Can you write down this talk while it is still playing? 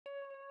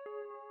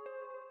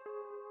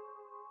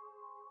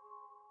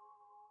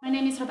My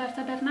name is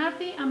Roberta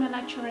Bernardi. I'm a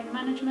lecturer in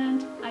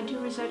management. I do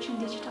research in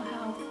digital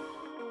health.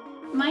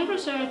 My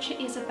research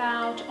is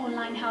about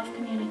online health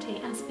community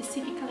and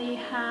specifically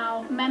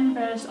how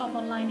members of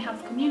online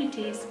health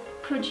communities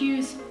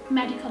produce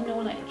medical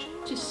knowledge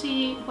to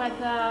see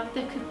whether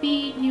there could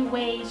be new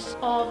ways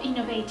of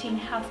innovating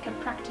healthcare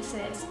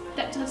practices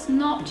that does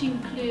not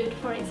include,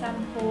 for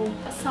example,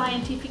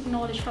 scientific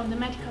knowledge from the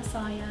medical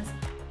science.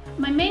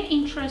 My main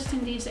interest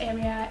in this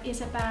area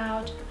is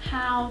about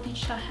how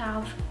digital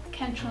health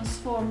can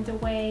transform the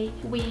way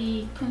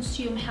we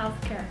consume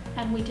healthcare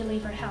and we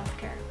deliver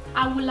healthcare.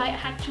 I would like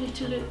actually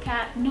to look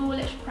at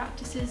knowledge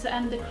practices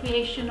and the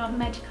creation of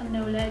medical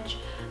knowledge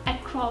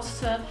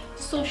across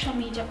social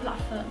media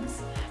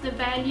platforms, the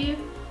value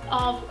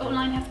of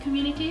online health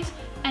communities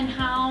and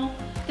how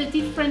the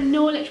different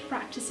knowledge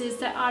practices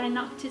that are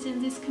enacted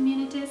in these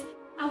communities.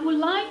 I would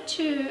like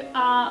to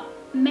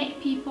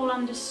make people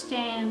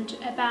understand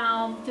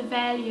about the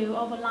value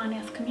of online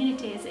health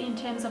communities in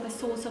terms of a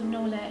source of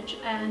knowledge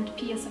and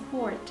peer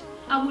support.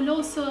 I would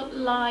also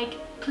like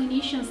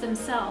clinicians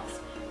themselves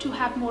to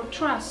have more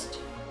trust.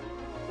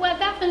 Well,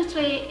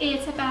 definitely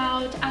it's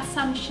about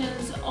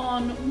assumptions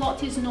on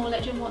what is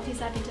knowledge and what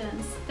is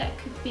evidence. That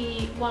could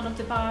be one of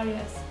the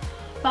barriers.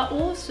 But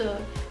also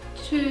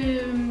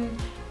to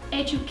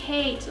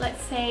educate,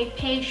 let's say,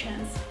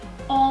 patients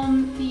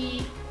on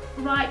the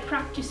right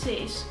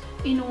practices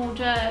in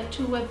order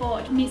to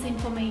avoid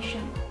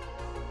misinformation.